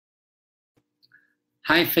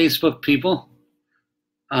Hi, Facebook people.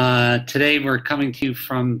 Today we're coming to you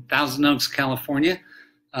from Thousand Oaks, California,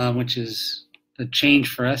 which is a change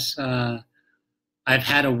for us. I've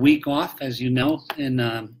had a week off, as you know,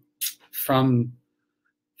 from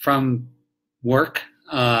work,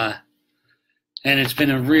 and it's been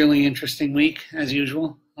a really interesting week, as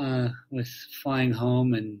usual, with flying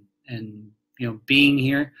home and being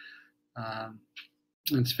here.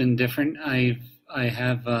 It's been different. I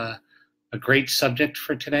have a great subject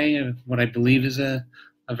for today, what I believe is a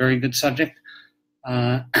very good subject.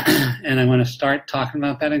 And I want to start talking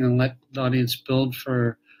about that. I'm going to let the audience build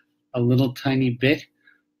for a little tiny bit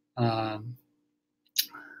and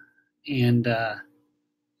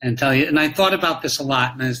tell you. And I thought about this a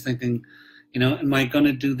lot, and I was thinking, am I going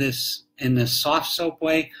to do this in the soft soap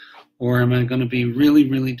way, or am I going to be really,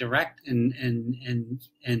 really direct and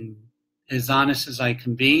as honest as I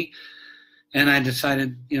can be? And I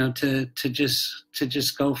decided, to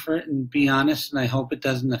just go for it and be honest. And I hope it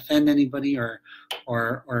doesn't offend anybody or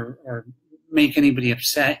make anybody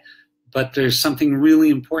upset. But there's something really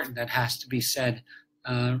important that has to be said,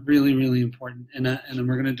 really, really important. And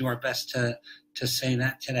we're going to do our best to say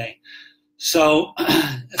that today. So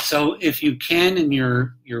if you can and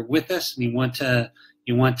you're with us and you want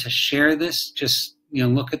to share this, just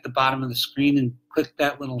look at the bottom of the screen and click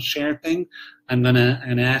that little share thing. I'm gonna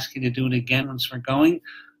ask you to do it again once we're going,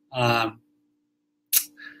 and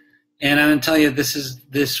I'm gonna tell you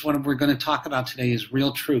this what we're going to talk about today is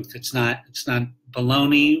real truth. It's not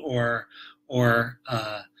baloney or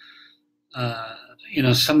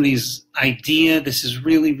somebody's idea. This is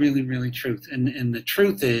really, really, really truth, and the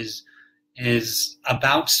truth is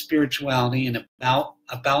about spirituality and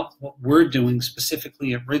about what we're doing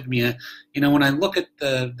specifically at Rythmia. When I look at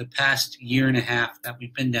the past year and a half that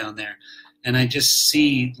we've been down there, and I just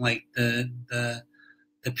see like the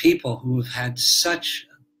people who have had such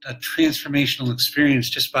a transformational experience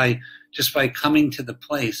just by coming to the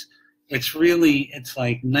place. It's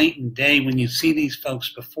like night and day when you see these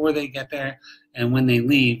folks before they get there and when they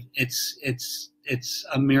leave. It's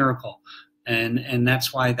a miracle. And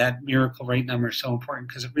that's why that miracle rate number is so important,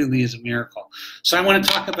 because it really is a miracle. So I want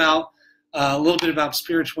to talk about a little bit about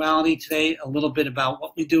spirituality today, a little bit about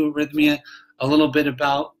what we do at Rythmia, a little bit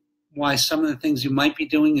about why some of the things you might be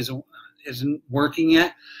doing isn't working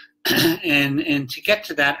yet. And to get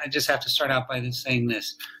to that, I just have to start out by saying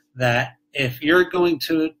this, that if you're going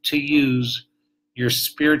to use your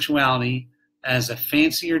spirituality as a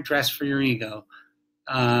fancier dress for your ego,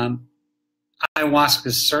 ayahuasca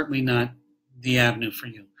is certainly not the avenue for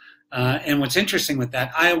you. And what's interesting with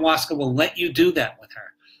that, ayahuasca will let you do that with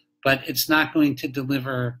her, but it's not going to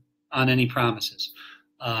deliver on any promises.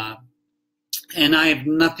 And I have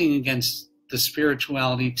nothing against the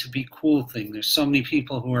spirituality to be cool thing. There's so many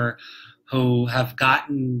people who have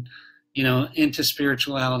gotten, into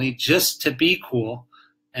spirituality just to be cool,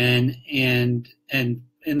 and in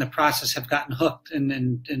the process have gotten hooked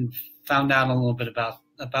and found out a little bit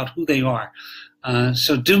about who they are.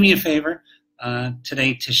 So do me a favor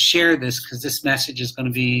today to share this, because this message is going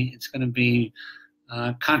to be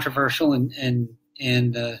controversial and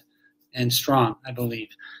strong, I believe.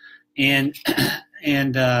 And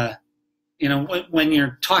when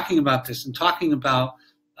you're talking about this and talking about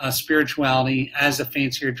spirituality as a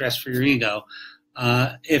fancier dress for your ego,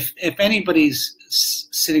 if anybody's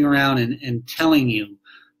sitting around and telling you,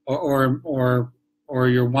 or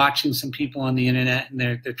you're watching some people on the internet and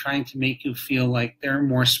they're trying to make you feel like they're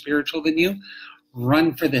more spiritual than you,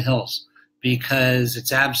 run for the hills, because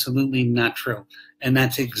it's absolutely not true. And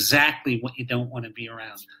that's exactly what you don't want to be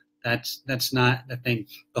around. That's not the thing.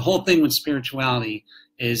 The whole thing with spirituality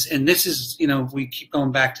is, and this is, we keep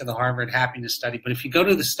going back to the Harvard happiness study, but if you go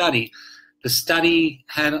to the study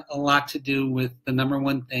had a lot to do with the number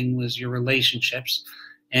one thing was your relationships.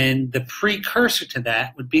 And the precursor to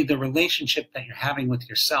that would be the relationship that you're having with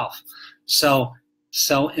yourself. So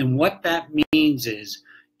and what that means is,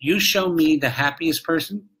 you show me the happiest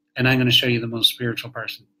person, and I'm going to show you the most spiritual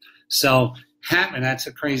person. So and that's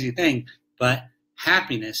a crazy thing, but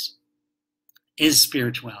happiness is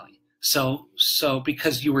spirituality. So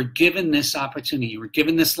because you were given this opportunity, you were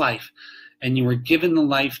given this life, and you were given the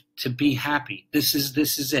life to be happy. This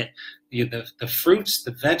is it. The fruits,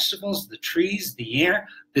 the vegetables, the trees, the air,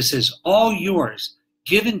 this is all yours,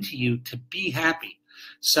 given to you to be happy.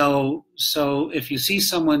 So if you see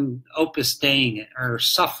someone opus deiing it or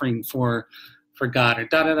suffering for God or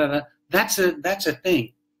that's a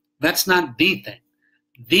thing. That's not the thing.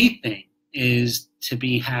 The thing is to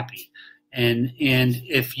be happy. And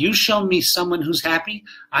if you show me someone who's happy,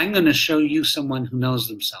 I'm going to show you someone who knows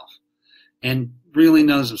themselves. And really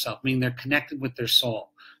knows themselves, meaning they're connected with their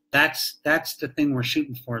soul. That's the thing we're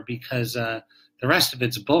shooting for, because the rest of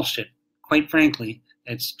it's bullshit. Quite frankly,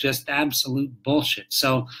 it's just absolute bullshit.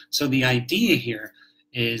 So the idea here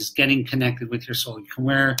is getting connected with your soul. You can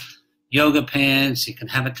wear yoga pants, you can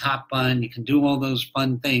have a top bun, you can do all those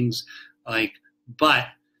fun things, but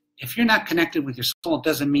if you're not connected with your soul, it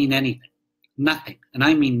doesn't mean anything. Nothing. And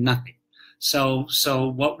I mean nothing. So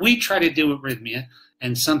what we try to do at Rythmia,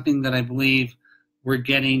 and something that I believe we're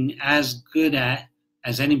getting as good at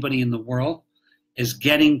as anybody in the world, is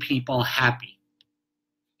getting people happy.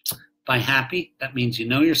 By happy, that means you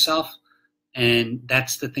know yourself, and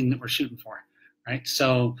that's the thing that we're shooting for, right?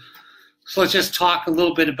 So let's just talk a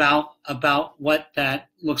little bit about what that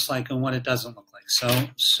looks like and what it doesn't look like.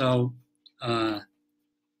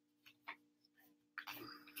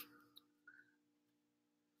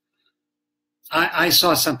 I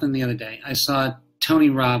saw something the other day. I saw Tony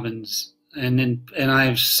Robbins, and I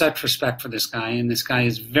have such respect for this guy, and this guy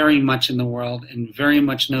is very much in the world and very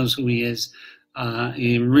much knows who he is.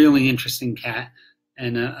 A really interesting cat,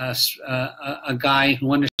 and a guy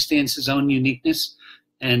who understands his own uniqueness,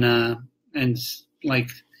 and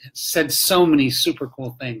said so many super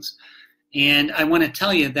cool things. And I want to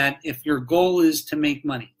tell you that if your goal is to make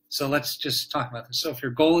money, so let's just talk about this. So if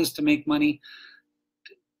your goal is to make money,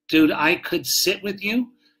 dude, I could sit with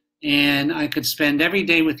you and I could spend every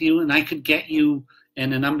day with you, and I could get you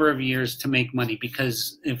in a number of years to make money,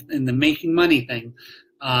 because if in the making money thing,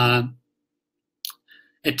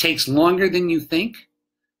 it takes longer than you think,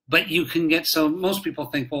 but you can get, so most people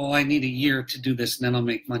think, well, I need a year to do this and then I'll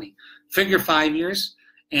make money. Figure 5 years,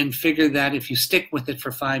 and figure that if you stick with it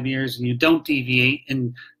for 5 years and you don't deviate,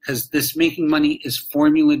 and because this making money is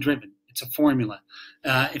formula driven, it's a formula.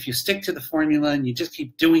 If you stick to the formula and you just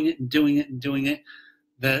keep doing it and doing it and doing it,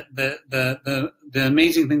 the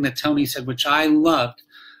amazing thing that Tony said, which I loved,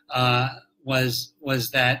 was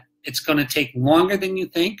that it's going to take longer than you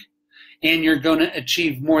think, and you're going to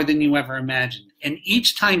achieve more than you ever imagined. And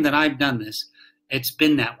each time that I've done this, it's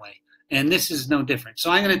been that way. And this is no different.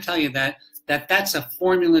 So I'm going to tell you that's a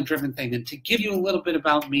formula-driven thing. And to give you a little bit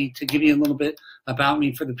about me,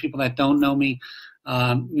 for the people that don't know me,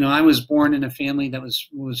 I was born in a family that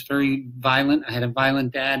was very violent. I had a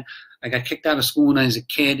violent dad. I got kicked out of school when I was a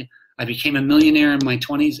kid. I became a millionaire in my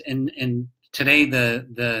 20s. And today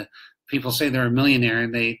the people say they're a millionaire,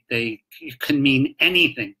 and they can mean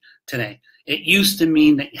anything today. It used to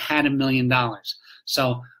mean that you had $1 million.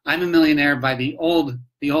 So I'm a millionaire by the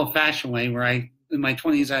old-fashioned way, where in my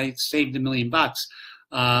 20s I saved $1 million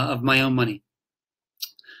of my own money.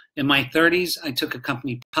 In my 30s, I took a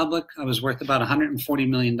company public. I was worth about $140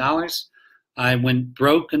 million. I went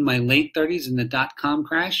broke in my late 30s in the dot-com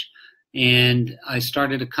crash, and I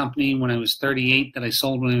started a company when I was 38 that I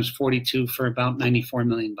sold when I was 42 for about $94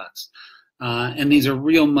 million. And these are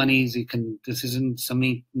real monies. This isn't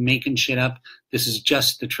somebody making shit up. This is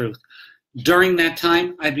just the truth. During that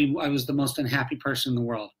time, I was the most unhappy person in the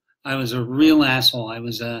world. I was a real asshole. I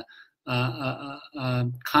was a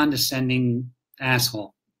condescending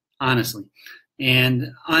asshole, honestly,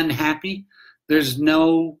 and unhappy. There is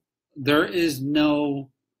no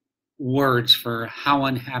words for how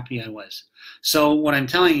unhappy I was. So what I'm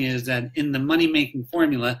telling you is that in the money-making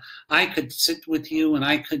formula, I could sit with you and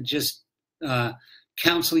I could just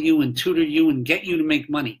counsel you and tutor you and get you to make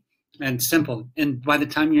money, and simple. And by the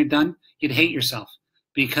time you're done, you'd hate yourself,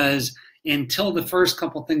 because until the first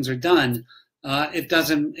couple things are done, the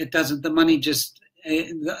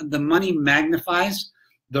money magnifies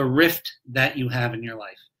the rift that you have in your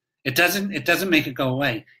life. It doesn't make it go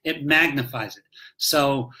away. It magnifies it.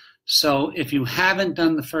 So if you haven't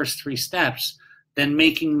done the first 3 steps, then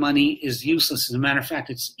making money is useless. As a matter of fact,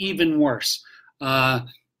 it's even worse.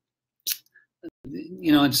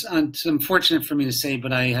 It's unfortunate for me to say,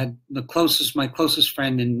 but I had my closest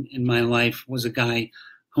friend in my life was a guy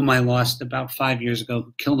whom I lost about 5 years ago,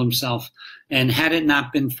 who killed himself. And had it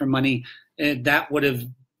not been for money, that would have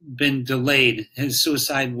been delayed. His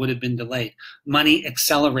suicide would have been delayed. Money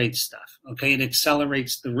accelerates stuff, okay? It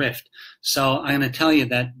accelerates the rift. So I'm going to tell you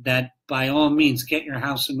that by all means, get your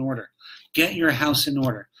house in order. Get your house in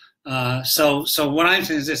order. So what I'm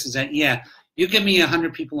saying is this, is that, yeah, you give me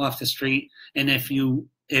 100 people off the street, and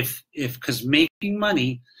because making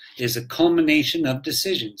money is a culmination of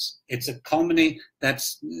decisions. It's a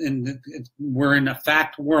we're in a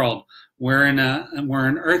fact world. We're in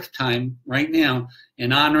Earth time right now,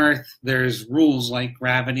 and on Earth there's rules like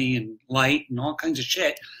gravity and light and all kinds of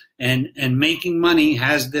shit. And making money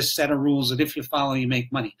has this set of rules that if you follow, you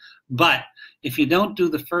make money. But if you don't do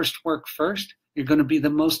the first work first, you're going to be the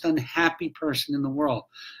most unhappy person in the world.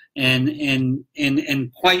 and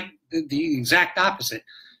quite the exact opposite.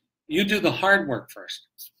 You do the hard work first,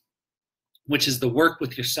 which is the work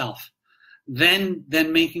with yourself. Then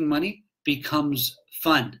making money becomes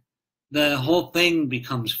fun. The whole thing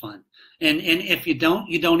becomes fun. And if you don't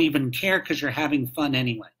even care because you're having fun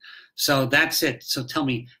anyway. So that's it. So tell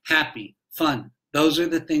me, happy, fun. Those are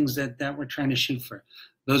the things that we're trying to shoot for.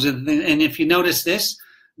 Those are the things. And if you notice this,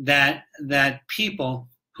 that people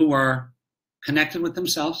who are connected with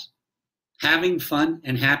themselves, having fun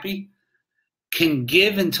and happy, can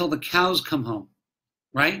give until the cows come home,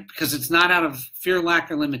 right? Because it's not out of fear, lack,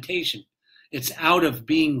 or limitation. It's out of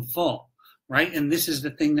being full, right? And this is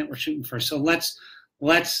the thing that we're shooting for. So let's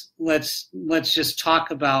just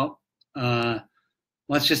talk about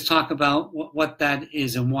what that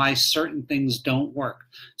is and why certain things don't work.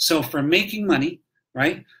 So for making money,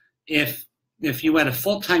 right? If you had a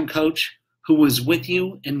full-time coach who was with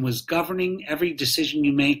you and was governing every decision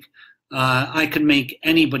you make, I could make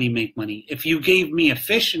anybody make money. If you gave me a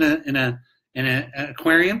fish in an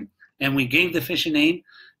aquarium and we gave the fish a name,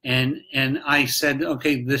 and I said,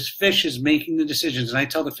 okay, this fish is making the decisions, and I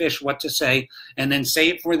tell the fish what to say, and then say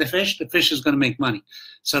it for the fish is going to make money.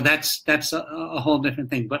 So that's a whole different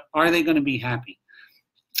thing. But are they going to be happy?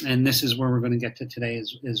 And this is where we're going to get to today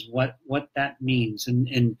is what that means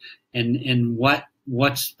and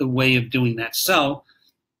what's the way of doing that. So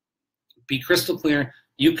be crystal clear.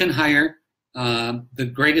 You can hire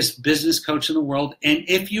the greatest business coach in the world, and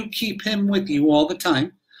if you keep him with you all the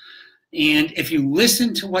time, and if you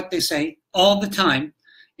listen to what they say all the time,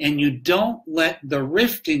 and you don't let the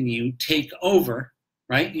rift in you take over,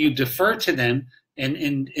 right? You defer to them,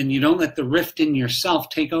 and you don't let the rift in yourself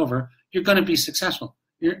take over, you're going to be successful.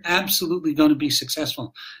 You're absolutely going to be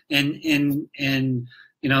successful. And you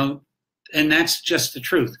know, and that's just the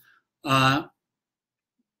truth. You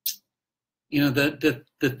know, the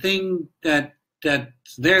thing that's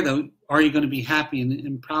there, though, are you going to be happy?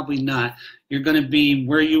 And probably not. You're going to be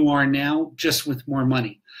where you are now, just with more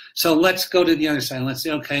money. So let's go to the other side. Let's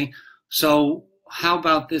say, okay, so how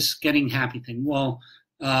about this getting happy thing? Well,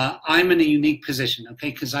 I'm in a unique position, okay,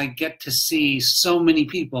 because I get to see so many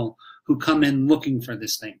people who come in looking for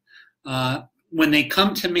this thing. When they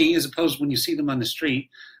come to me, as opposed to when you see them on the street,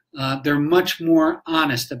 they're much more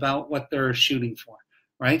honest about what they're shooting for,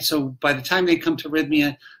 right? So by the time they come to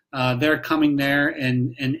Rythmia, they're coming there,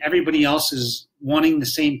 and everybody else is wanting the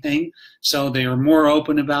same thing. So they are more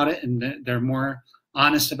open about it, and they're more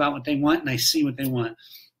honest about what they want, and I see what they want.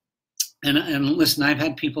 And listen, I've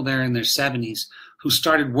had people there in their 70s who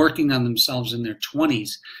started working on themselves in their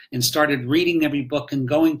 20s and started reading every book and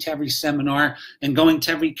going to every seminar and going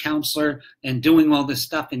to every counselor and doing all this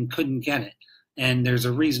stuff and couldn't get it. And there's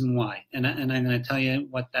a reason why. And I'm going to tell you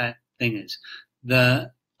what that thing is.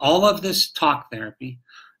 All of this talk therapy,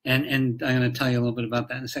 and I'm going to tell you a little bit about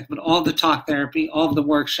that in a second, but all the talk therapy, all of the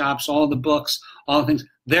workshops, all the books, all the things,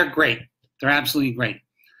 they're great. They're absolutely great.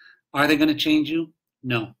 Are they going to change you?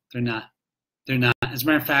 No, they're not. They're not. As a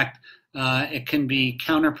matter of fact, it can be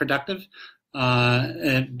counterproductive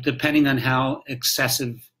depending on how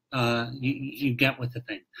excessive you get with the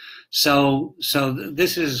thing. So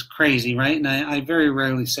this is crazy, right? And I very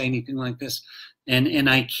rarely say anything like this, and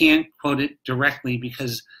I can't quote it directly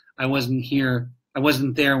because I wasn't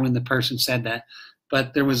there when the person said that.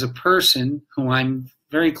 But there was a person who I'm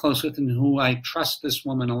very close with and who I trust this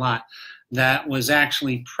woman a lot that was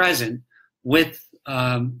actually present with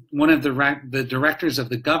one of the directors of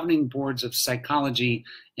the governing boards of psychology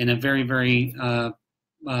in a very, very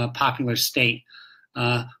popular state,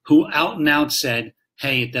 who out and out said,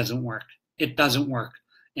 hey, it doesn't work. It doesn't work.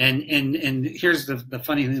 And here's the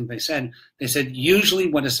funny thing they said. They said, usually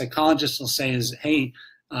what a psychologist will say is, hey,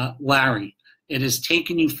 Larry, it has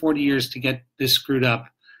taken you 40 years to get this screwed up.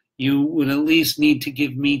 You would at least need to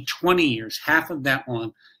give me 20 years, half of that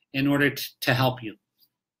long, in order to help you.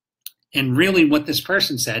 And really what this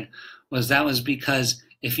person said was that was because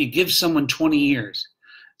if you give someone 20 years,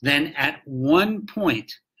 then at one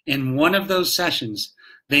point in one of those sessions,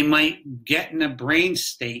 they might get in a brain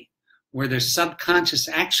state where their subconscious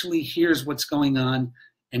actually hears what's going on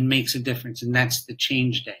and makes a difference. And that's the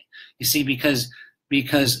change day. You see,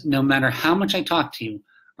 because no matter how much I talk to you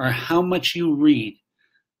or how much you read,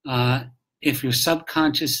 if your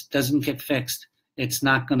subconscious doesn't get fixed, it's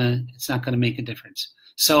not gonna make a difference.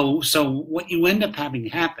 So what you end up having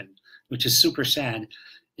happen, which is super sad,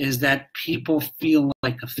 is that people feel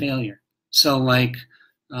like a failure. So like,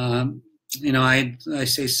 I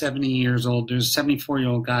say 70 years old. There's a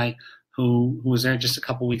 74-year-old guy who was there just a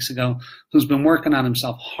couple weeks ago, who's been working on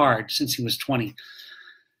himself hard since he was 20.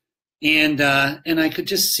 And I could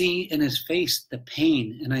just see in his face the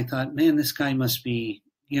pain, and I thought, man, this guy must be,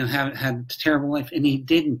 had a terrible life, and he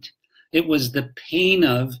didn't. It was the pain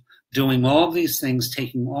of doing all these things,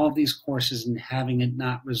 taking all these courses, and having it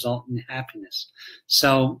not result in happiness.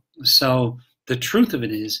 So the truth of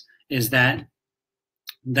it is that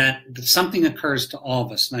something occurs to all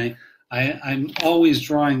of us, and I'm always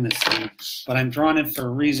drawing this thing, but I'm drawing it for a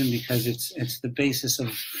reason, because it's the basis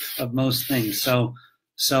of most things. So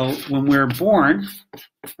when we're born,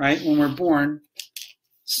 right? When we're born,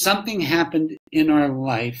 something happened in our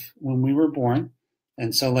life when we were born.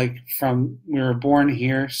 And so like from we were born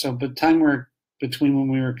here, so by the time we're between when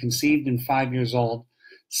we were conceived and 5 years old,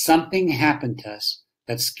 something happened to us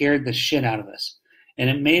that scared the shit out of us. And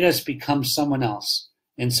it made us become someone else.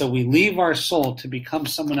 And so we leave our soul to become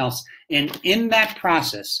someone else. And in that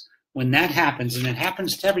process, when that happens, and it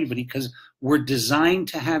happens to everybody because we're designed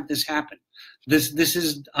to have this happen. This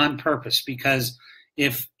is on purpose, because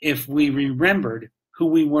if we remembered who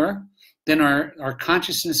we were, then our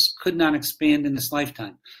consciousness could not expand in this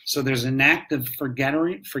lifetime. So there's an act of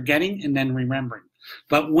forgetting and then remembering.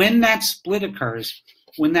 But when that split occurs,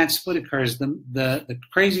 the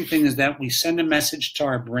crazy thing is that we send a message to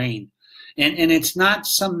our brain. And it's not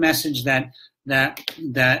some message that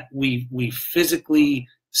we physically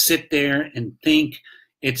sit there and think.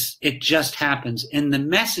 It just happens. And the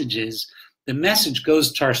message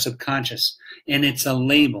goes to our subconscious, and it's a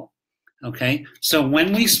label. Okay? So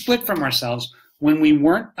when we split from ourselves, when we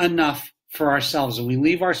weren't enough for ourselves, and we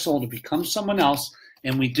leave our soul to become someone else,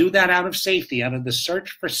 and we do that out of safety, out of the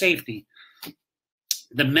search for safety,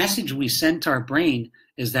 the message we send to our brain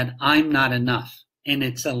is that I'm not enough, and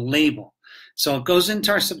it's a label. So it goes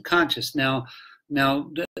into our subconscious. Now,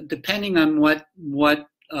 depending on what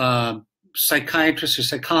psychiatrist or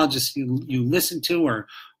psychologist you listen to,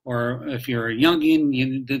 or if you're a Jungian,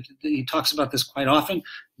 he talks about this quite often,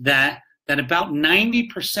 that about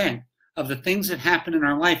 90% of the things that happen in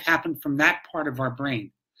our life happen from that part of our brain.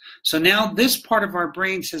 So now this part of our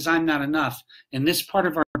brain says I'm not enough, and this part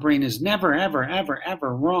of our brain is never, ever, ever,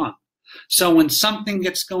 ever wrong. So when something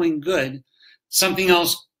gets going good, something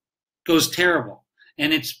else goes terrible.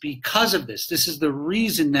 And it's because of this. This is the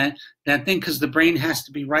reason that thing, because the brain has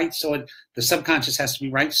to be right, so the subconscious has to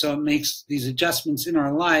be right, so it makes these adjustments in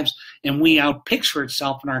our lives, and we outpicture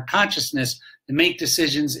itself in our consciousness and make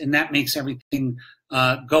decisions, and that makes everything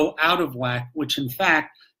go out of whack, which in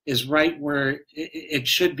fact is right where it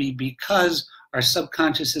should be, because our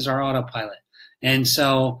subconscious is our autopilot. And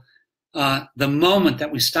so the moment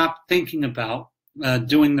that we stop thinking about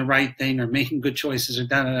doing the right thing or making good choices or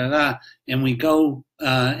da-da-da-da, and we go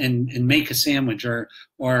and make a sandwich or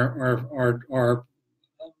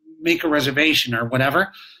make a reservation or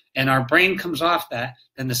whatever, and our brain comes off that,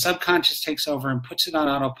 then the subconscious takes over and puts it on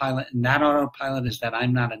autopilot, and that autopilot is that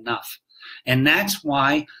I'm not enough. And that's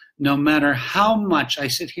why no matter how much I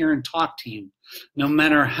sit here and talk to you, no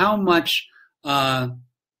matter how much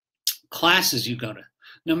classes you go to,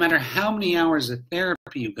 no matter how many hours of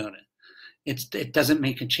therapy you go to, it doesn't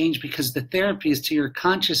make a change, because the therapy is to your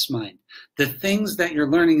conscious mind. The things that you're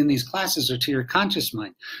learning in these classes are to your conscious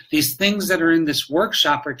mind. These things that are in this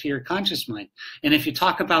workshop are to your conscious mind. And if you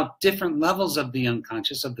talk about different levels of the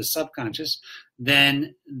unconscious, of the subconscious,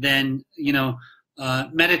 then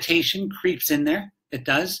meditation creeps in there. It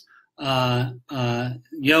does.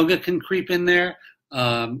 Yoga can creep in there.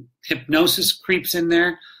 Hypnosis creeps in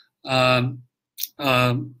there.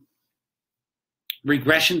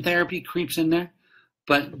 Regression therapy creeps in there,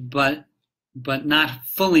 but not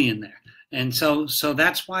fully in there. And so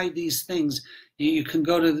that's why these things, you can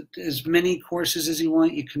go to as many courses as you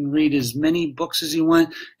want, you can read as many books as you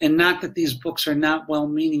want, and not that these books are not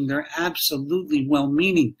well-meaning. They're absolutely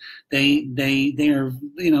well-meaning. They are,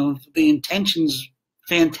 the intention's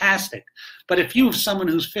fantastic. But if you have someone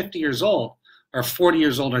who's 50 years old, or 40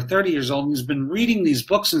 years old, or 30 years old, and has been reading these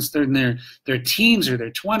books since they're in their teens or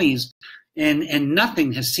their 20s, and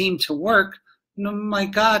nothing has seemed to work, no, my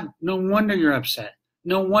God, no wonder you're upset.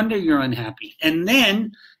 No wonder you're unhappy. And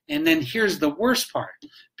then here's the worst part.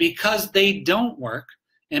 Because they don't work,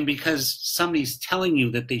 and because somebody's telling you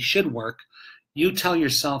that they should work, you tell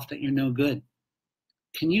yourself that you're no good.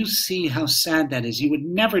 Can you see how sad that is? You would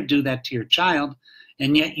never do that to your child,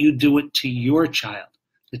 and yet you do it to your child,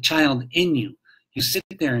 the child in you. You sit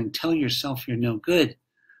there and tell yourself you're no good.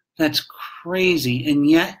 That's crazy. And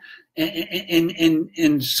yet,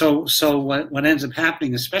 so what ends up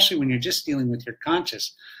happening, especially when you're just dealing with your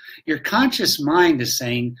conscious mind is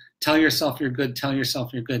saying, tell yourself you're good, tell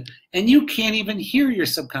yourself you're good. And you can't even hear your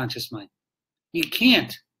subconscious mind. You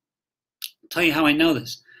can't. I'll tell you how I know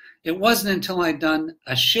this. it wasn't until I'd done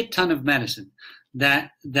a shit ton of medicine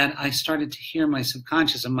that I started to hear my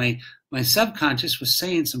subconscious, and my subconscious was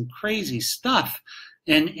saying some crazy stuff,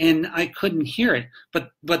 and I couldn't hear it.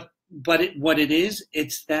 But what it is,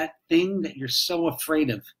 it's that thing that you're so afraid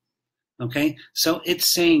of. Okay, so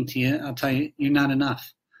it's saying to you, I'll tell you, you're not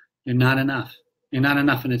enough. You're not enough. You're not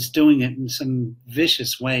enough, and it's doing it in some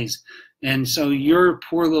vicious ways. And so your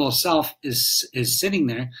poor little self is sitting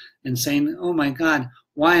there and saying, oh my God,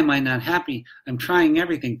 why am I not happy? I'm trying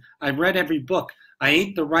everything. I've read every book. I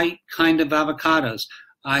ate the right kind of avocados.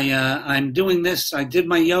 I'm doing this. I did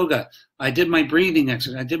my yoga. I did my breathing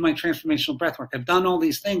exercise. I did my transformational breath work. I've done all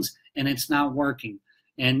these things, and it's not working.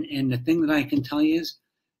 And the thing that I can tell you is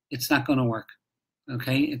it's not going to work.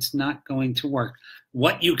 Okay? It's not going to work.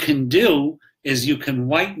 What you can do is you can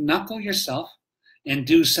white knuckle yourself and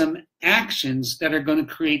do some actions that are going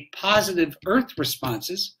to create positive earth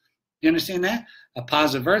responses. You understand that? A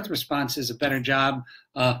positive earth response is a better job,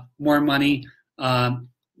 more money, the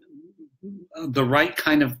right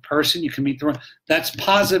kind of person. You can meet the right. That's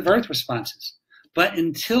positive earth responses. But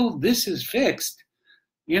until this is fixed,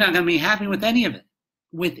 you're not going to be happy with any of it.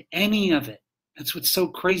 With any of it. That's what's so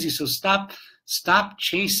crazy. So stop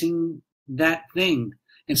chasing that thing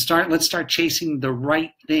and let's start chasing the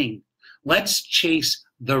right thing. Let's chase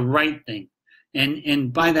the right thing.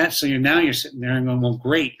 And by that, so you're sitting there and going, well,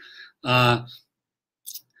 great. Yeah,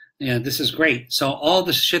 this is great. So all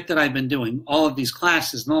the shit that I've been doing, all of these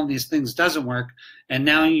classes and all of these things doesn't work. And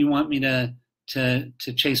now you want me to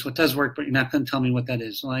chase what does work, but you're not going to tell me what that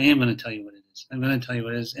is. Well, I am going to tell you what it is. I'm going to tell you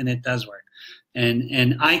what it is, and it does work.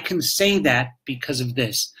 And I can say that because of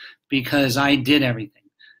this, because I did everything.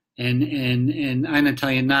 And I'm going to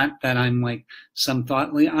tell you, not that I'm like some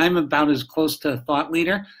thought leader. I'm about as close to a thought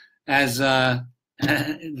leader as not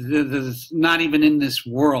even in this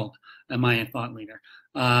world am I a thought leader.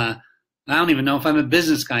 I don't even know if I'm a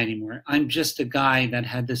business guy anymore. I'm just a guy that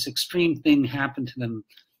had this extreme thing happen to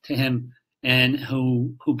him, and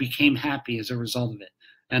who became happy as a result of it.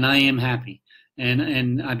 And I am happy.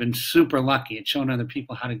 And I've been super lucky at showing other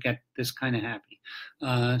people how to get this kind of happy.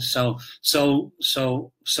 So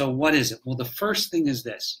what is it? Well, the first thing is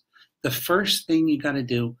this. The first thing you got to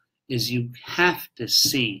do is you have to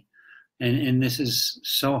see, and this is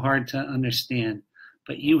so hard to understand,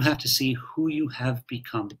 but you have to see who you have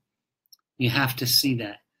become. You have to see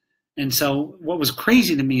that. And so what was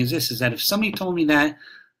crazy to me is this, is that if somebody told me that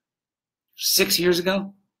 6 years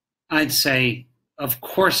ago, I'd say, of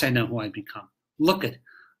course I know who I've become. Look at,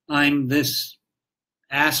 I'm this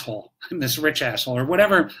asshole, I'm this rich asshole, or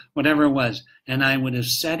whatever it was. And I would have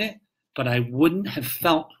said it, but I wouldn't have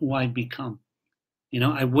felt who I'd become.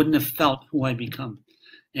 I wouldn't have felt who I become.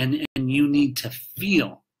 And you need to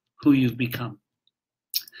feel who you've become.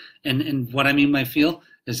 And what I mean by feel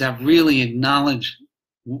is that really acknowledge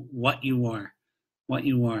what you are.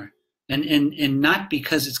 And not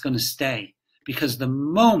because it's going to stay, because the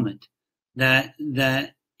moment that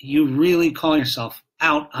you really call yourself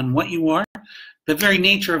out on what you are, the very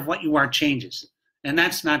nature of what you are changes. And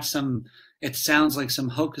that's not it sounds like some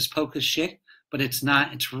hocus pocus shit, but it's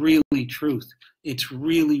not. It's really truth. It's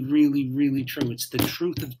really, really, really true. It's the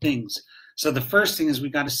truth of things. So the first thing is we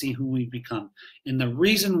got to see who we've become. And the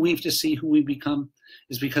reason we have to see who we become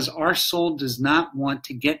is because our soul does not want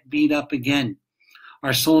to get beat up again.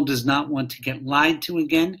 Our soul does not want to get lied to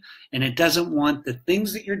again, and it doesn't want the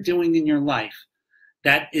things that you're doing in your life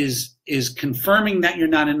that is confirming that you're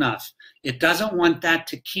not enough. It doesn't want that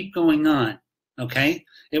to keep going on, okay?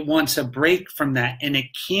 It wants a break from that, and it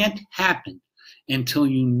can't happen until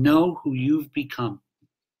you know who you've become.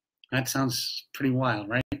 That sounds pretty wild,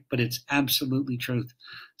 right? But it's absolutely truth.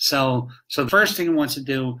 So the first thing it wants to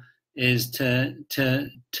do is to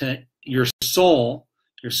your soul,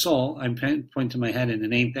 I'm pointing to my head and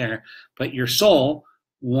it ain't there, but your soul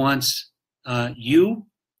wants you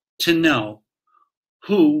to know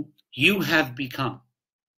who you have become.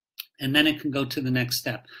 And then it can go to the next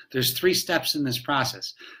step. There's 3 steps in this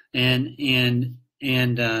process. And the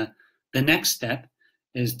next step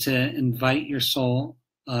is to invite your soul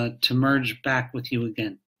to merge back with you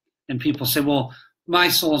again. And people say, well, my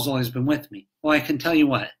soul's always been with me. Well, I can tell you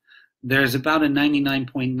what, there's about a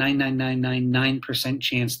 99.99999%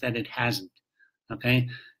 chance that it hasn't. Okay?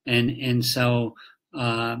 And so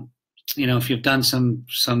if you've done some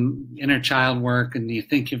inner child work and you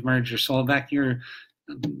think you've merged your soul back,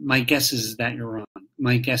 my guess is that you're wrong.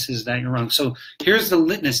 My guess is that you're wrong. So here's the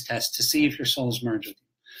litmus test to see if your soul's merged with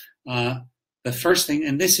you. The first thing,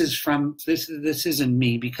 and this isn't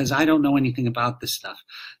me because I don't know anything about this stuff.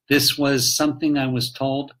 This was something I was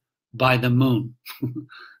told by the moon.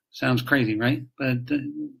 Sounds crazy, right? But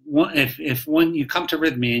if when you come to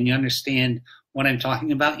Rythmia and you understand what I'm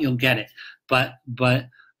talking about, you'll get it. But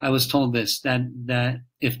I was told this, that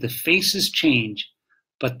if the faces change,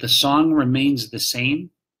 but the song remains the same,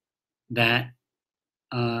 that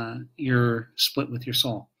you're split with your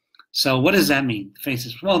soul. So what does that mean,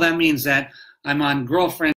 faces? Well, that means that I'm on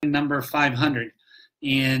girlfriend number 500,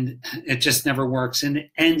 and it just never works, and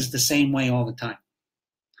it ends the same way all the time.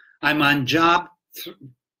 I'm on job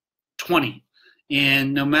 20,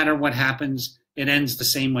 and no matter what happens, it ends the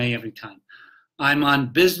same way every time. I'm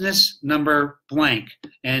on business number blank,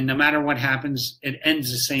 and no matter what happens, it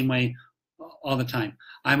ends the same way all the time.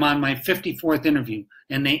 I'm on my 54th interview,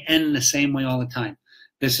 and they end the same way all the time.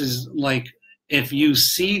 This is like, if you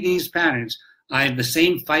see these patterns, I have the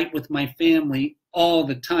same fight with my family all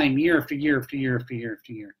the time, year after year after year after year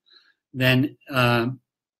after year. Then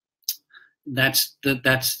that's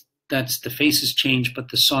the faces change, but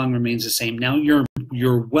the song remains the same. Now you're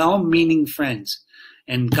well-meaning friends,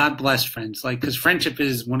 and God bless friends, like, because friendship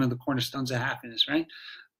is one of the cornerstones of happiness, right?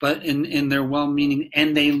 But in they're well-meaning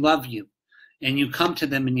and they love you, and you come to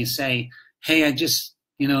them and you say, hey, I just,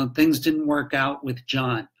 things didn't work out with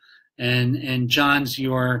John, and John's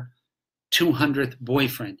your 200th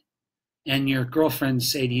boyfriend, and your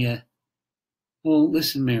girlfriends say to you, well,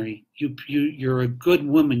 listen, Mary, you're a good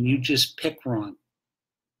woman, you just pick wrong,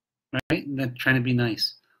 right? And they're trying to be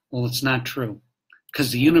nice. Well, it's not true,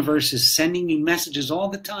 because the universe is sending you messages all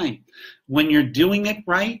the time. When you're doing it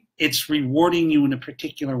right, it's rewarding you in a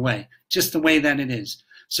particular way, just the way that it is.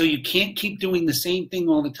 So you can't keep doing the same thing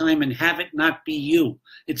all the time and have it not be you.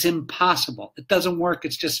 It's impossible. It doesn't work.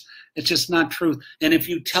 It's just not true. And if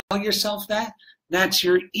you tell yourself that, that's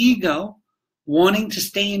your ego wanting to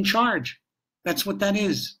stay in charge. That's what that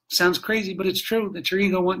is. Sounds crazy, but it's true. That's your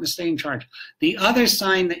ego wanting to stay in charge. The other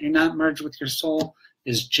sign that you're not merged with your soul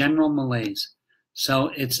is general malaise. So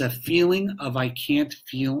it's a feeling of I can't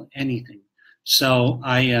feel anything. So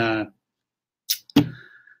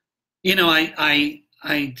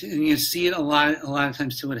you see it a lot of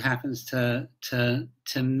times too. It happens to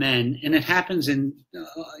men, and it happens in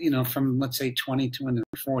from, let's say, 20 to when they're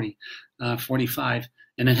 40, 45,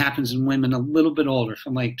 and it happens in women a little bit older,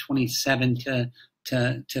 from like 27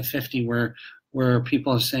 to 50, where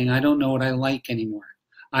people are saying, I don't know what I like anymore.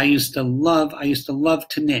 I used to love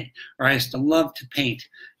to knit, or I used to love to paint,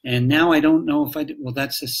 and now I don't know if I do. Well,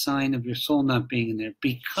 that's a sign of your soul not being in there,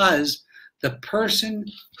 because the person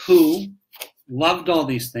who loved all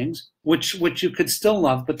these things, which you could still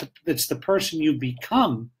love, but it's the person you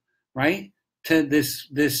become, right? To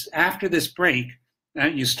this after this break,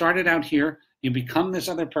 you started out here, you become this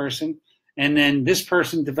other person, and then this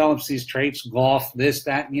person develops these traits, golf, this,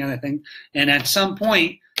 that, and the other thing, and at some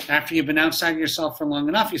point, after you've been outside yourself for long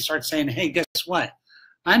enough, you start saying, hey, guess what?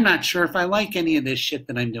 I'm not sure if I like any of this shit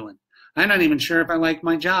that I'm doing. I'm not even sure if I like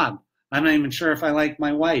my job. I'm not even sure if I like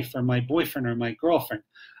my wife or my boyfriend or my girlfriend.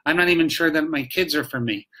 I'm not even sure that my kids are for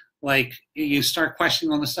me. Like, you start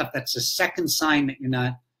questioning all this stuff. That's the second sign that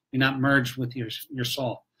you're not merged with your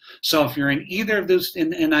soul. So if you're in either of those,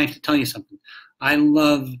 and I have to tell you something, I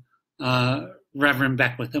love Reverend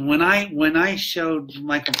Beckwith. And when I showed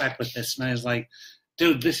Michael Beckwith this, and I was like,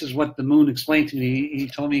 dude, this is what the moon explained to me. He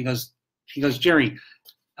told me, he goes, Jerry,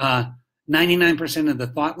 99% of the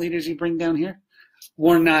thought leaders you bring down here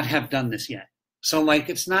will not have done this yet. So, like,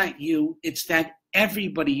 it's not you, it's that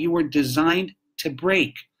everybody, you were designed to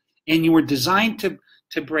break, and you were designed to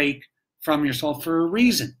break from your soul for a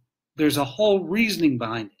reason. There's a whole reasoning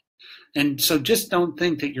behind it. And so just don't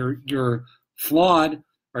think that you're flawed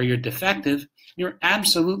or you're defective. You're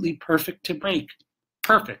absolutely perfect to break.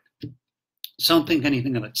 Perfect. So don't think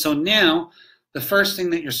anything of it. So now, the first thing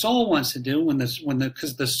that your soul wants to do,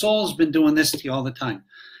 because the soul's been doing this to you all the time.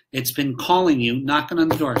 It's been calling you, knocking on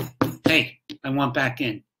the door. Hey, I want back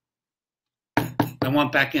in. I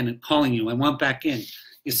want back in, and calling you. I want back in.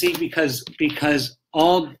 You see, because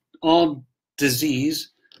all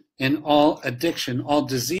disease and all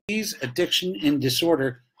disease, addiction, and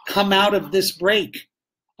disorder come out of this break.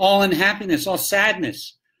 All unhappiness, all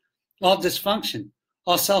sadness, all dysfunction,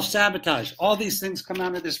 all self-sabotage. All these things come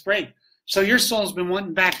out of this break. So your soul's been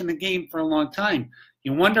wanting back in the game for a long time.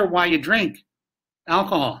 You wonder why you drink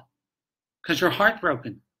alcohol, because you're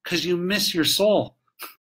heartbroken, because you miss your soul.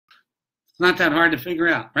 It's not that hard to figure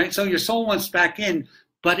out, right? So your soul wants back in,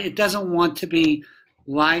 but it doesn't want to be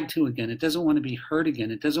lied to again. It doesn't want to be hurt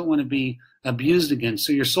again. It doesn't want to be abused again.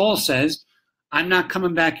 So your soul says, I'm not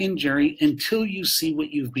coming back in, Jerry, until you see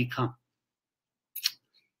what you've become.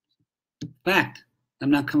 Fact,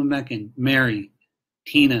 I'm not coming back in. Mary,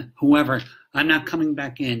 Tina, whoever, I'm not coming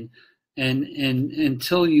back in and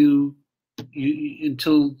until you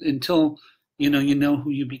know who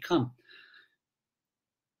you become.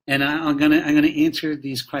 And I'm gonna answer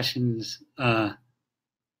these questions. I'm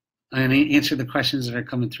gonna answer the questions that are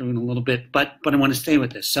coming through in a little bit, but I want to stay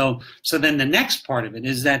with this. So then the next part of it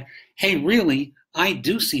is that, hey, really, I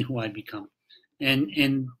do see who I become.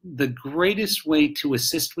 And the greatest way to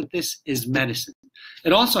assist with this is medicine.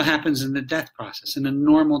 It also happens in the death process, in a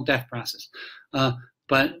normal death process.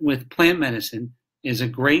 But with plant medicine is a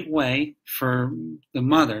great way for the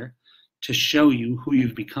mother to show you who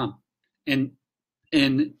you've become. And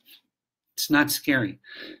it's not scary.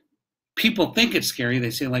 People think it's scary. They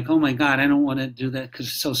say, like, oh my God, I don't want to do that because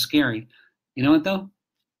it's so scary. You know what, though?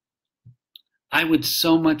 I would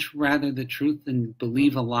so much rather the truth than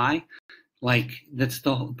believe a lie. Like, that's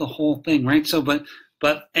the whole thing, right? So,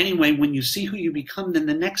 but anyway, when you see who you become, then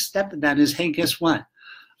the next step of that is, hey, guess what?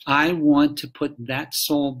 I want to put that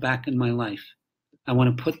soul back in my life. I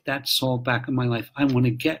want to put that soul back in my life. I want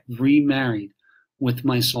to get remarried with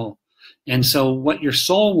my soul. And so what your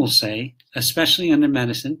soul will say, especially under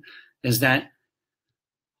medicine, is that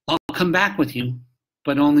I'll come back with you,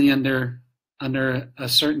 but only under a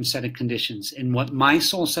certain set of conditions. And what my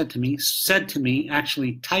soul said to me,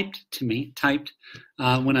 actually typed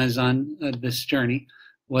when I was on this journey,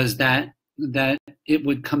 was that it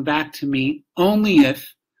would come back to me only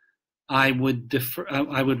if I would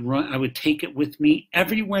take it with me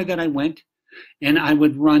everywhere that I went, and I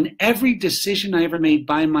would run every decision I ever made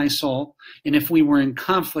by my soul. And if we were in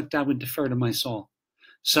conflict, I would defer to my soul.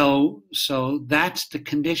 So that's the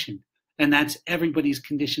condition. And that's everybody's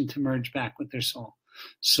condition to merge back with their soul.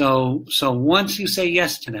 So once you say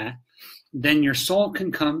yes to that, then your soul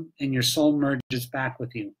can come and your soul merges back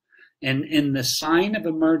with you. And in the sign of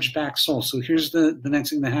a merged back soul, so here's the next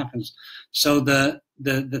thing that happens. So the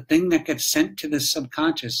thing that gets sent to the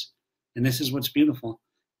subconscious, and this is what's beautiful,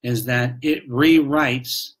 is that it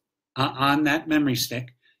rewrites on that memory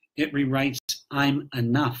stick, it rewrites I'm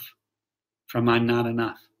enough from I'm not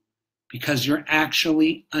enough. Because you're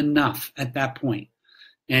actually enough at that point.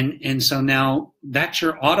 And so now that's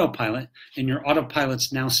your autopilot, and your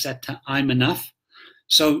autopilot's now set to I'm enough.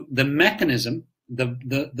 So the mechanism,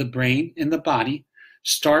 the brain and the body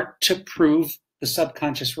start to prove the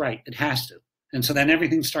subconscious right. It has to. And so then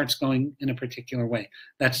everything starts going in a particular way.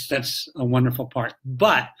 That's a wonderful part.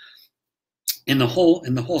 But in the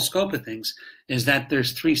whole scope of things is that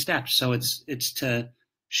there's 3 steps. So it's to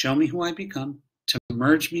show me who I become, to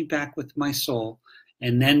merge me back with my soul,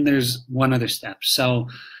 and then there's one other step. So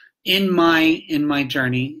in my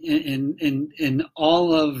journey, in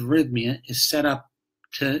all of Rythmia is set up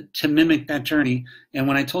to mimic that journey. And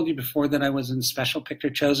when I told you before that I was in Special Picked or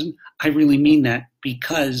Chosen, I really mean that,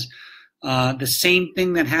 because the same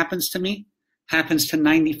thing that happens to me happens to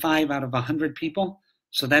 95 out of 100 people.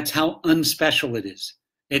 So that's how unspecial it is.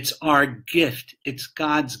 It's our gift. It's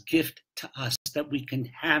God's gift to us that we can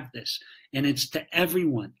have this. And it's to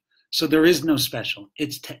everyone. So there is no special.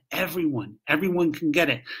 It's to everyone. Everyone can get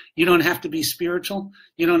it. You don't have to be spiritual.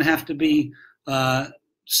 You don't have to be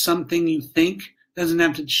something you think. It doesn't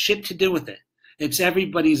have shit to do with it. It's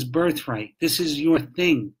everybody's birthright. This is your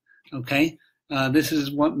thing, okay? This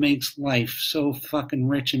is what makes life so fucking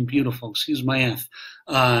rich and beautiful. Excuse my F.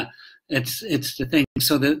 It's the thing.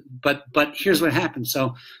 So but here's what happens.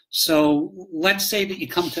 So let's say that you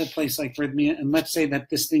come to a place like Rythmia, and let's say that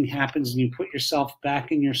this thing happens and you put yourself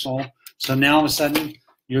back in your soul. So now all of a sudden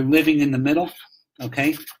you're living in the middle,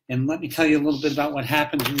 okay? And let me tell you a little bit about what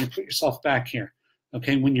happens when you put yourself back here,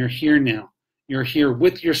 okay? When you're here now, you're here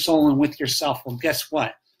with your soul and with yourself. Well, guess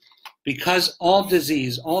what? Because all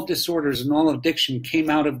disease, all disorders, and all addiction came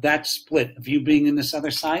out of that split of you being in this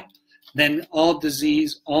other side, then all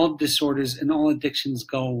disease, all disorders, and all addictions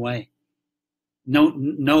go away. No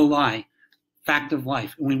lie. Fact of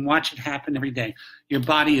life. And we watch it happen every day. Your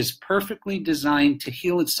body is perfectly designed to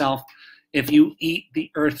heal itself if you eat the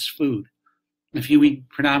earth's food. If you eat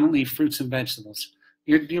predominantly fruits and vegetables.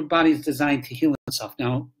 Your body is designed to heal itself.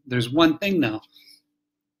 Now, there's one thing, though.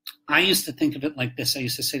 I used to think of it like this. I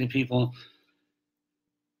used to say to people,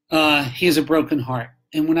 he has a broken heart.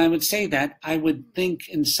 And when I would say that, I would think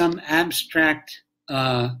in some abstract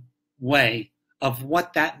way of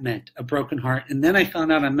what that meant, a broken heart. And then I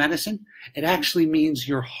found out on medicine, it actually means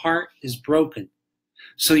your heart is broken.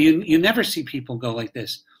 So you never see people go like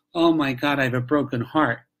this, oh my God, I have a broken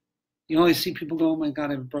heart. You always see people go, oh my God,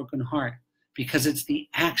 I have a broken heart, because it's the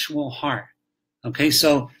actual heart. Okay,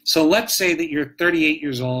 so let's say that you're 38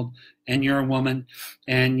 years old and you're a woman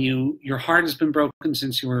and your heart has been broken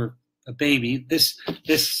since you were a baby. This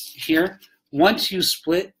here, once you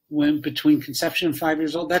split when between conception and 5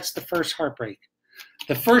 years old, that's the first heartbreak.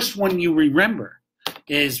 The first one you remember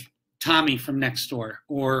is Tommy from next door,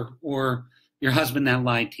 or your husband that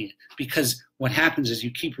lied to you. Because what happens is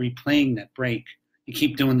you keep replaying that break. You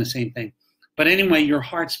keep doing the same thing. But anyway, your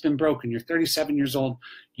heart's been broken. You're 37 years old.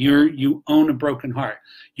 You own a broken heart.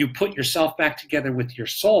 You put yourself back together with your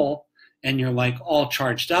soul, and you're like all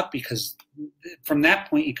charged up, because from that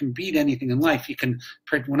point you can beat anything in life. You can,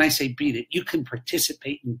 when I say beat it, you can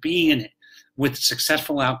participate and be in it with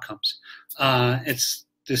successful outcomes. It's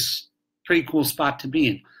this pretty cool spot to be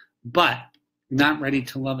in, but not ready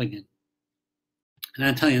to love again. And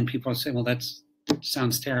I tell you, and people say, well, that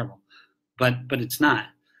sounds terrible, but it's not.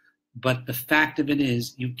 But the fact of it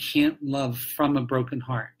is, you can't love from a broken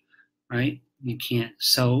heart, right? You can't.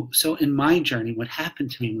 So in my journey, what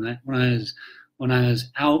happened to me when I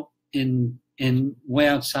was out in way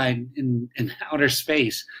outside in outer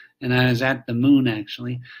space, and I was at the moon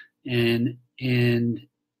actually, and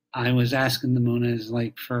I was asking the moon as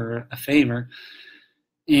like for a favor,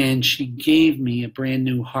 and she gave me a brand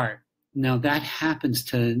new heart. Now that happens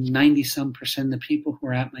to 90% of the people who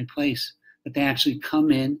are at my place, that they actually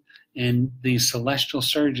come in and these celestial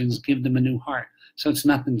surgeons give them a new heart. So it's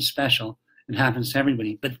nothing special. It happens to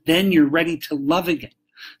everybody. But then you're ready to love again.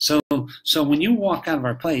 So when you walk out of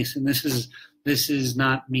our place, and this is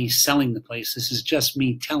not me selling the place, this is just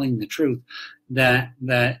me telling the truth, that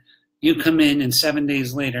you come in and 7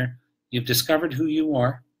 days later, you've discovered who you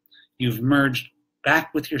are, you've merged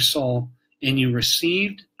back with your soul, and you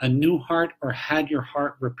received a new heart or had your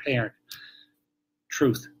heart repaired.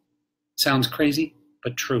 Truth. Sounds crazy,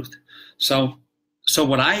 but truth. So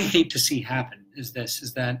what I hate to see happen is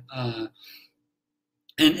that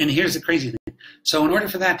and here's the crazy thing. So in order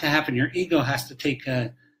for that to happen, your ego has to take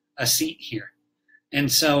a seat here.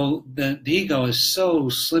 And so the ego is so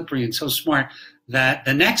slippery and so smart that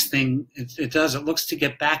the next thing it does, it looks to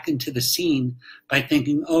get back into the scene by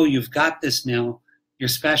thinking, oh, you've got this now, you're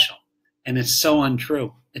special. And it's so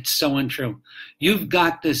untrue. It's so untrue. You've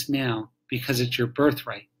got this now because it's your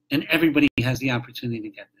birthright. And everybody has the opportunity to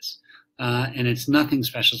get this. And it's nothing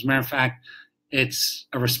special. As a matter of fact, it's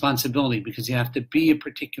a responsibility, because you have to be a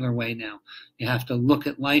particular way now. You have to look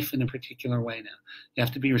at life in a particular way now. You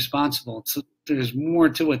have to be responsible. So there's more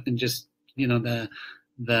to it than just, the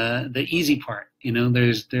easy part.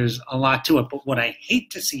 There's a lot to it. But what I hate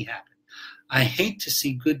to see happen, I hate to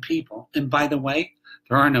see good people. And by the way,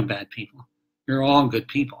 there are no bad people. You're all good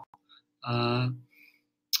people.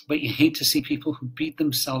 But you hate to see people who beat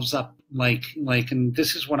themselves up like, and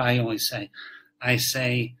this is what I always say. I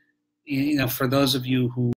say, for those of you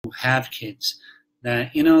who have kids,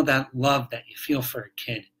 that, that love that you feel for a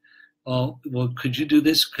kid. Well, could you do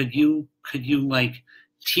this? Could you like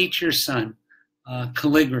teach your son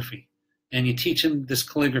calligraphy, and you teach him this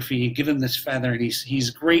calligraphy, you give him this feather, and he's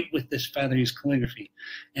great with this feather, he's calligraphy.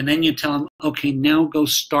 And then you tell him, okay, now go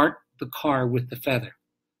start the car with the feather.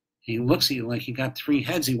 He looks at you like you got three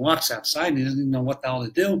heads. He walks outside and he doesn't even know what the hell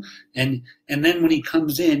to do. And then when he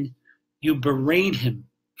comes in, you berate him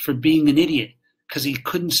for being an idiot because he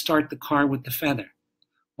couldn't start the car with the feather.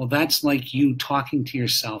 Well, that's like you talking to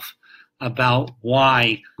yourself about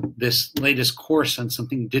why this latest course on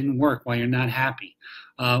something didn't work, why you're not happy,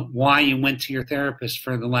 why you went to your therapist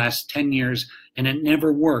for the last 10 years and it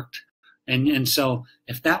never worked. And so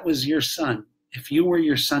if that was your son, if you were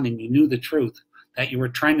your son and you knew the truth, that you were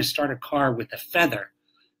trying to start a car with a feather,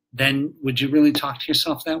 then would you really talk to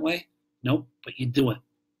yourself that way? Nope, but you do it.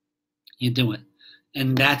 You do it.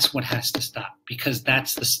 And that's what has to stop, because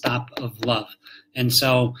that's the stop of love. And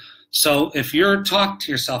so if you're talking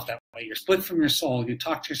to yourself that way, you're split from your soul, you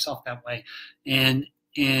talk to yourself that way, and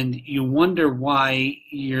you wonder why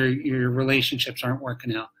your relationships aren't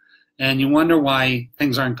working out, and you wonder why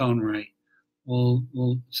things aren't going right. Well,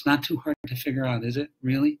 it's not too hard to figure out, is it,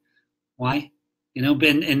 really? Why?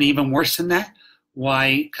 And even worse than that,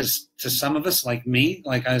 why? Because to some of us, like me,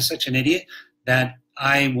 like I was such an idiot that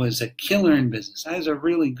I was a killer in business. I was a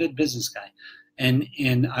really good business guy.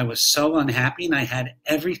 And I was so unhappy, and I had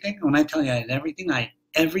everything. When I tell you I had everything, I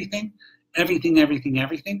had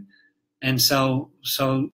everything. And so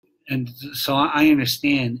I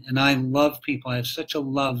understand, and I love people. I have such a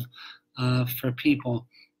love for people,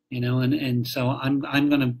 and so I'm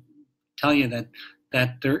going to tell you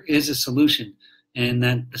that there is a solution, and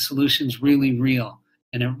that the solution's really real,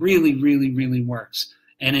 and it really, really, really works,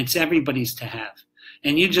 and it's everybody's to have.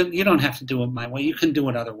 And you don't have to do it my way. You can do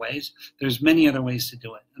it other ways. There's many other ways to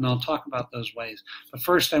do it, and I'll talk about those ways. But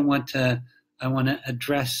first, I want to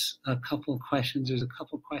address a couple of questions. There's a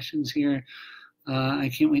couple of questions here.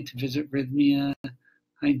 I can't wait to visit Rythmia.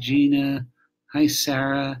 Hi, Gina. Hi,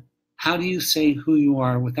 Sarah. How do you say who you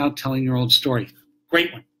are without telling your old story?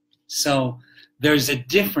 Great one. So there's a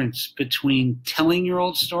difference between telling your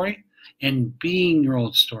old story and being your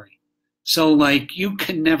old story. So like you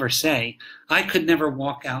can never say, I could never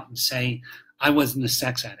walk out and say I wasn't a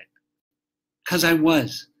sex addict. Because I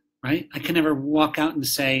was, right? I could never walk out and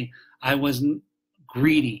say I wasn't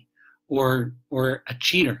greedy or a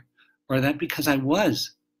cheater or that, because I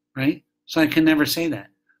was, right? So I can never say that.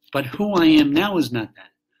 But who I am now is not that.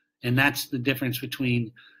 And that's the difference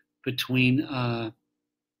between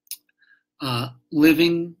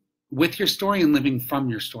living with your story and living from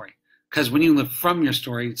your story. Because when you live from your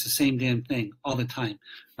story, it's the same damn thing all the time,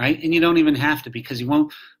 right? And you don't even have to, because you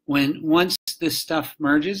won't. Once this stuff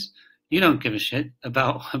merges, you don't give a shit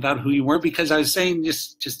about who you were. Because I was saying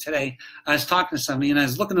just today, I was talking to somebody and I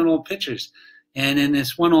was looking at old pictures, and in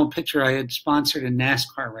this one old picture, I had sponsored a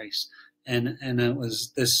NASCAR race, and it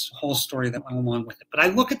was this whole story that went along with it. But I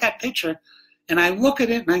look at that picture, and I look at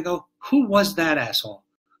it, and I go, who was that asshole?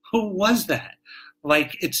 Who was that?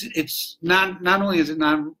 Like it's not only is it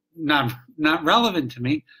not relevant to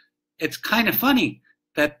me, it's kind of funny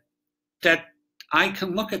that I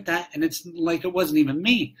can look at that and it's like it wasn't even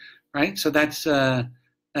me, right? So that's a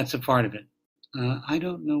part of it. I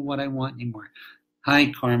don't know what I want anymore.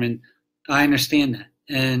 Hi, Carmen. I understand that,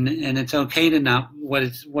 and it's okay to not.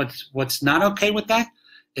 What's not okay with that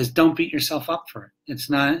is don't beat yourself up for it. It's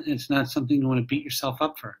not something you want to beat yourself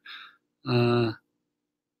up for.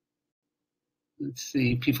 Let's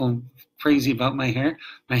see, people crazy about my hair.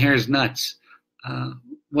 My hair is nuts.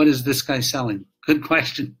 What is this guy selling? Good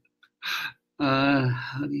question. How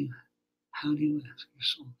do you ask your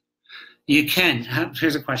soul? You can.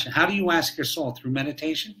 Here's a question. How do you ask your soul? Through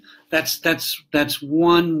meditation? That's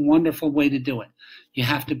one wonderful way to do it. You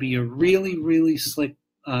have to be a really, really slick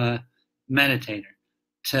meditator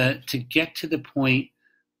to get to the point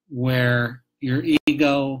where your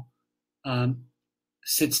ego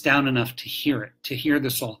sits down enough to hear it, to hear the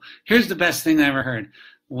soul. Here's the best thing I ever heard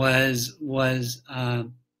was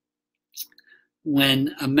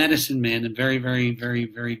when a medicine man, a very, very, very,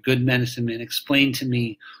 very good medicine man, explained to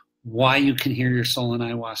me why you can hear your soul in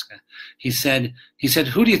ayahuasca. He said,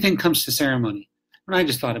 who do you think comes to ceremony? And I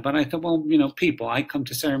just thought about it. I thought, well, people. I come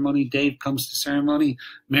to ceremony. Dave comes to ceremony.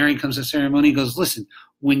 Mary comes to ceremony. He goes, listen,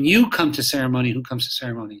 when you come to ceremony, who comes to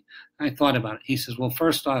ceremony? I thought about it. He says, well,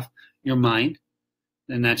 first off, your mind,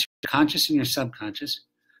 and that's your conscious and your subconscious,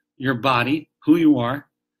 your body, who you are,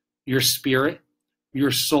 your spirit,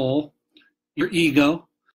 your soul, your ego.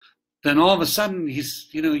 Then all of a sudden,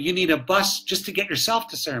 you need a bus just to get yourself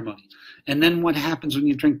to ceremony. And then what happens when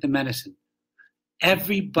you drink the medicine?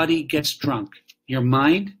 Everybody gets drunk. Your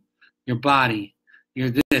mind, your body, your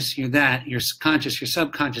this, your that, your conscious, your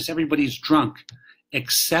subconscious, everybody's drunk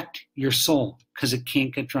except your soul, because it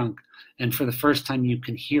can't get drunk. And for the first time, you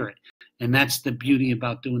can hear it. And that's the beauty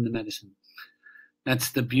about doing the medicine.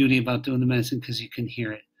 That's the beauty about doing the medicine, because you can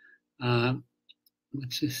hear it.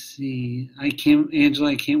 Let's just see.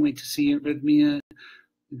 Angela, I can't wait to see you at Rythmia.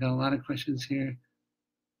 We've got a lot of questions here.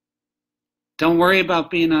 Don't worry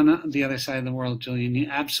about being on the other side of the world, Julian. You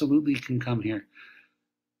absolutely can come here.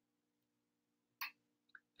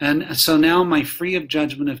 And so now am I free of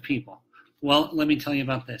judgment of people? Well, let me tell you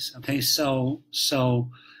about this. Okay, so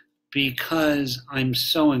because I'm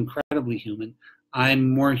so incredibly human, I'm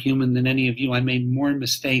more human than any of you. I made more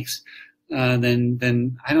mistakes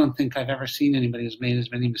than I don't think I've ever seen anybody who's made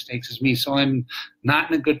as many mistakes as me. So I'm not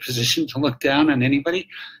in a good position to look down on anybody.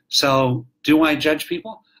 So do I judge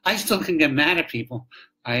people? I still can get mad at people.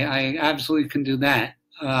 I absolutely can do that.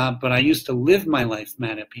 But I used to live my life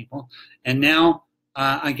mad at people. And now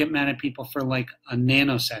I get mad at people for like a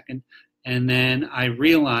nanosecond. And then I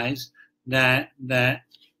realize that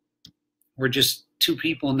we're just two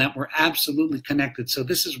people and that we're absolutely connected. So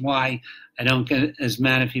this is why I don't get as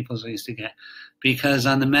mad at people as I used to get. Because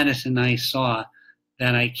on the medicine, I saw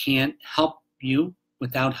that I can't help you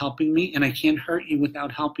without helping me, and I can't hurt you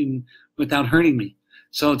without hurting me.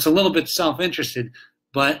 So it's a little bit self-interested,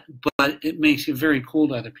 but it makes you very cool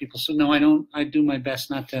to other people. So no, I don't. I do my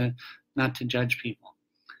best not to judge people.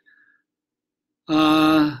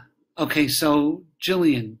 Okay, so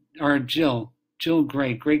Jill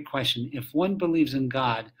Gray, great question. If one believes in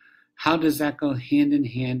God, how does that go hand in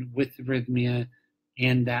hand with Rythmia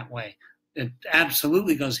and that way? It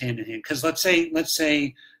absolutely goes hand in hand. Because let's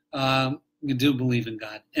say you do believe in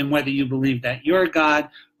God, and whether you believe that you're God,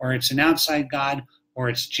 or it's an outside God, or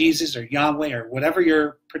it's Jesus or Yahweh, or whatever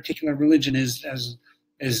your particular religion is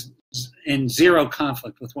in zero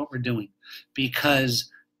conflict with what we're doing, because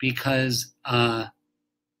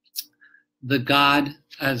the God,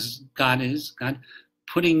 as God is, God,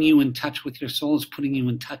 putting you in touch with your soul is putting you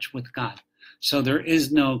in touch with God. So there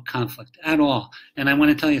is no conflict at all. And I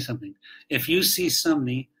want to tell you something. If you see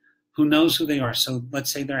somebody who knows who they are, so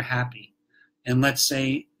let's say they're happy, and let's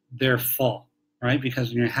say they're full, right? Because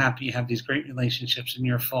when you're happy, you have these great relationships and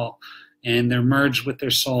you're full, and they're merged with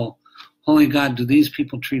their soul. Holy God, do these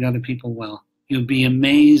people treat other people well? You'll be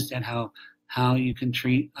amazed at how you can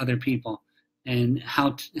treat other people and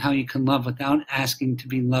how you can love without asking to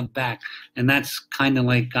be loved back. And that's kind of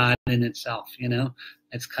like God in itself, you know?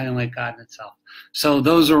 It's kind of like God in itself. So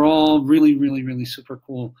those are all really, really, really super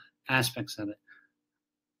cool aspects of it.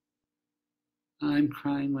 I'm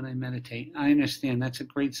crying when I meditate. I understand. That's a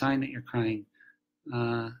great sign that you're crying.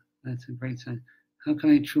 That's a great sign. How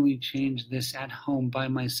can I truly change this at home by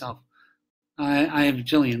myself? I have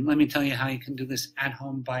Jillian. Let me tell you how you can do this at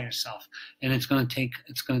home by yourself, and it's going to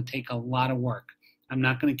take a lot of work. I'm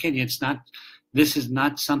not going to kid you. This is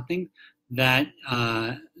not something that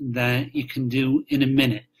you can do in a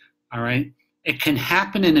minute. All right, it can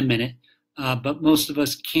happen in a minute, but most of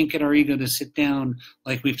us can't get our ego to sit down.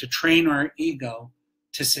 Like, we have to train our ego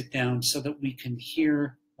to sit down so that we can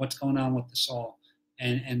hear what's going on with the soul,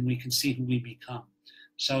 and we can see who we become.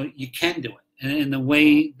 So you can do it. And the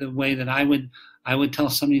way that I would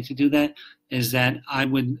tell somebody to do that is that I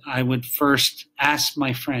would first ask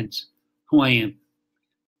my friends who I am,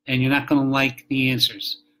 and you're not going to like the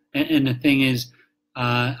answers. And the thing is,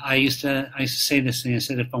 I used to say this thing. I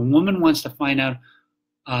said, if a woman wants to find out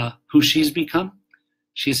who she's become,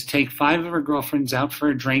 she has to take 5 of her girlfriends out for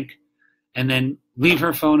a drink, and then leave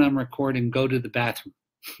her phone on record and go to the bathroom.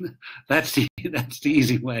 That's the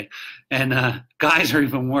easy way. And guys are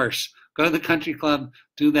even worse. Go to the country club,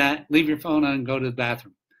 do that, leave your phone on, and go to the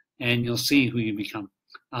bathroom, and you'll see who you become.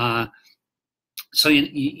 So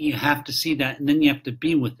you have to see that, and then you have to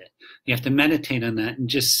be with it. You have to meditate on that and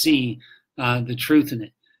just see the truth in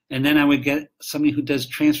it. And then I would get somebody who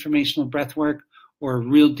does transformational breath work or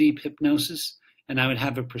real deep hypnosis, and I would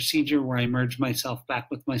have a procedure where I merged myself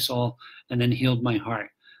back with my soul and then healed my heart.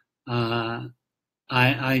 And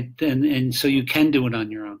so you can do it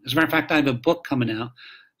on your own. As a matter of fact, I have a book coming out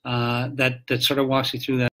that sort of walks you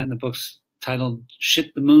through that. And the book's titled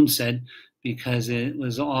 "Shit the Moon Said," because it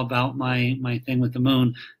was all about my thing with the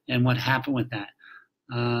moon and what happened with that.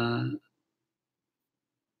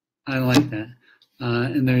 I like that.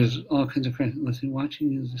 And there's all kinds of questions. Let's see,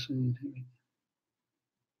 watching is this one.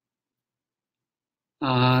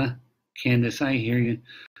 Candace, I hear you.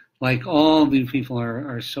 Like, all these people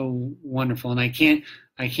are so wonderful, and I can't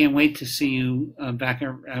wait to see you back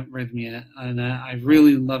at Rythmia. And I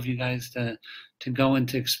really love you guys to go and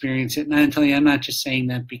to experience it. And I tell you, I'm not just saying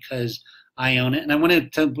that because I own it. And I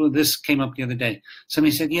wanted to. This came up the other day.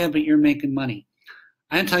 Somebody said, "Yeah, but you're making money."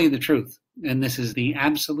 I can tell you the truth, and this is the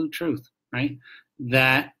absolute truth, right?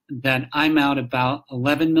 That I'm out about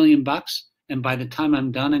 $11 million, and by the time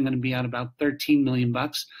I'm done, I'm going to be out about $13 million.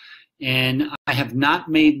 And I have not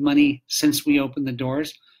made money since we opened the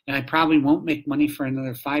doors, and I probably won't make money for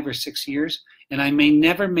another 5 or 6 years, and I may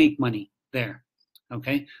never make money there,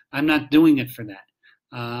 okay? I'm not doing it for that.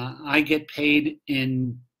 I get paid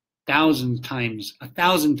in 1,000 times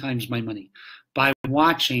my money by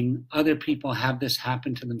watching other people have this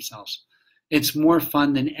happen to themselves. It's more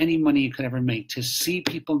fun than any money you could ever make to see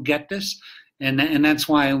people get this, and that's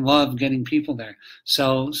why I love getting people there.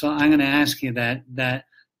 So I'm going to ask you that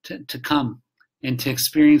to come and to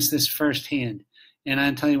experience this firsthand. And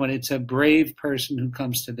I'll tell you what, it's a brave person who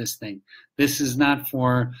comes to this thing. This is not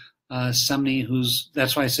for somebody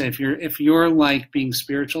that's why I say, if you're like being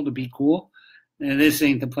spiritual to be cool, this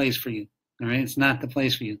ain't the place for you. All right, it's not the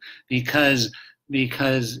place for you because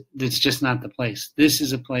it's just not the place. This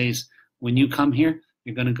is a place, when you come here,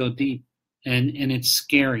 you're going to go deep, and it's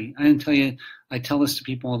scary. I tell this to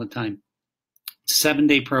people all the time. It's a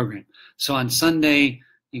 7-day program. So on Sunday,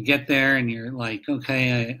 you get there and you're like,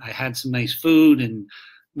 okay, I had some nice food and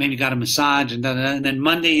maybe got a massage and da-da-da. And then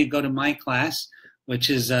Monday you go to my class, which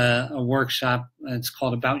is a workshop. It's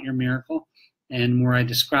called About Your Miracle, and where I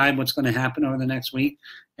describe what's going to happen over the next week.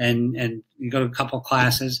 And you go to a couple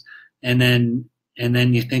classes, and then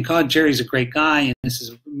you think, oh, Jerry's a great guy, and this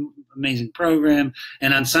is an amazing program.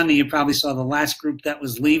 And on Sunday you probably saw the last group that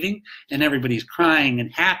was leaving, and everybody's crying and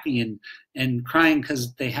happy and crying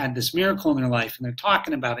because they had this miracle in their life, and they're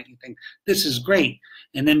talking about it. You think, this is great.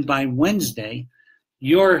 And then by Wednesday,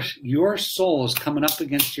 your soul is coming up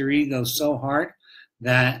against your ego so hard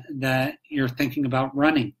that you're thinking about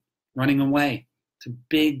running away. It's a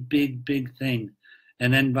big, big, big thing.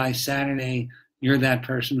 And then by Saturday, you're that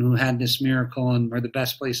person who had this miracle and we're the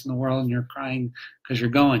best place in the world, and you're crying because you're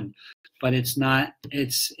going. but it's not.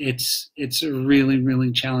 It's a really,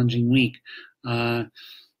 really challenging week.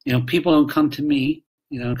 People don't come to me,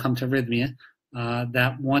 come to Rythmia,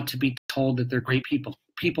 that want to be told that they're great people.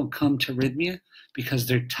 People come to Rythmia because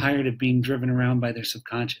they're tired of being driven around by their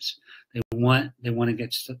subconscious. They want to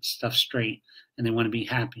get stuff straight, and they want to be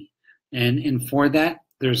happy. And for that,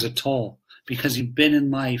 there's a toll, because you've been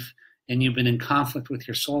in life and you've been in conflict with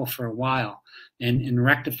your soul for a while. And in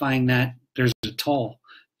rectifying that, there's a toll.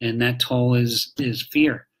 And that toll is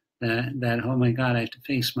fear. That, oh my God, I have to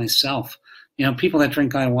face myself. People that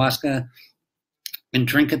drink ayahuasca and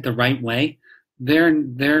drink it the right way, they're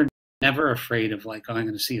never afraid of, like, oh, I'm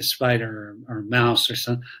going to see a spider or a mouse or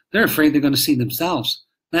something. They're afraid they're going to see themselves.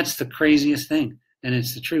 That's the craziest thing. And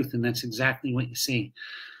it's the truth. And that's exactly what you see.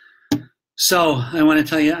 So I want to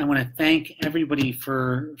tell you, I want to thank everybody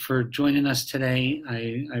for joining us today.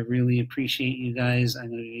 I really appreciate you guys. I'm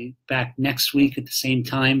going to be back next week at the same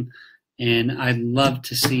time. And I'd love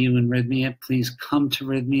to see you in Rythmia. Please come to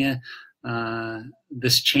Rythmia.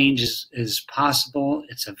 This change is possible.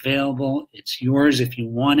 It's available. It's yours if you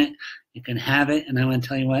want it. You can have it. And I want to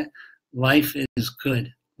tell you what, life is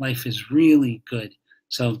good. Life is really good.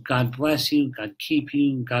 So God bless you. God keep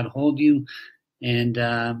you. God hold you. And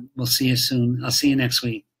we'll see you soon. I'll see you next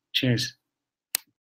week. Cheers.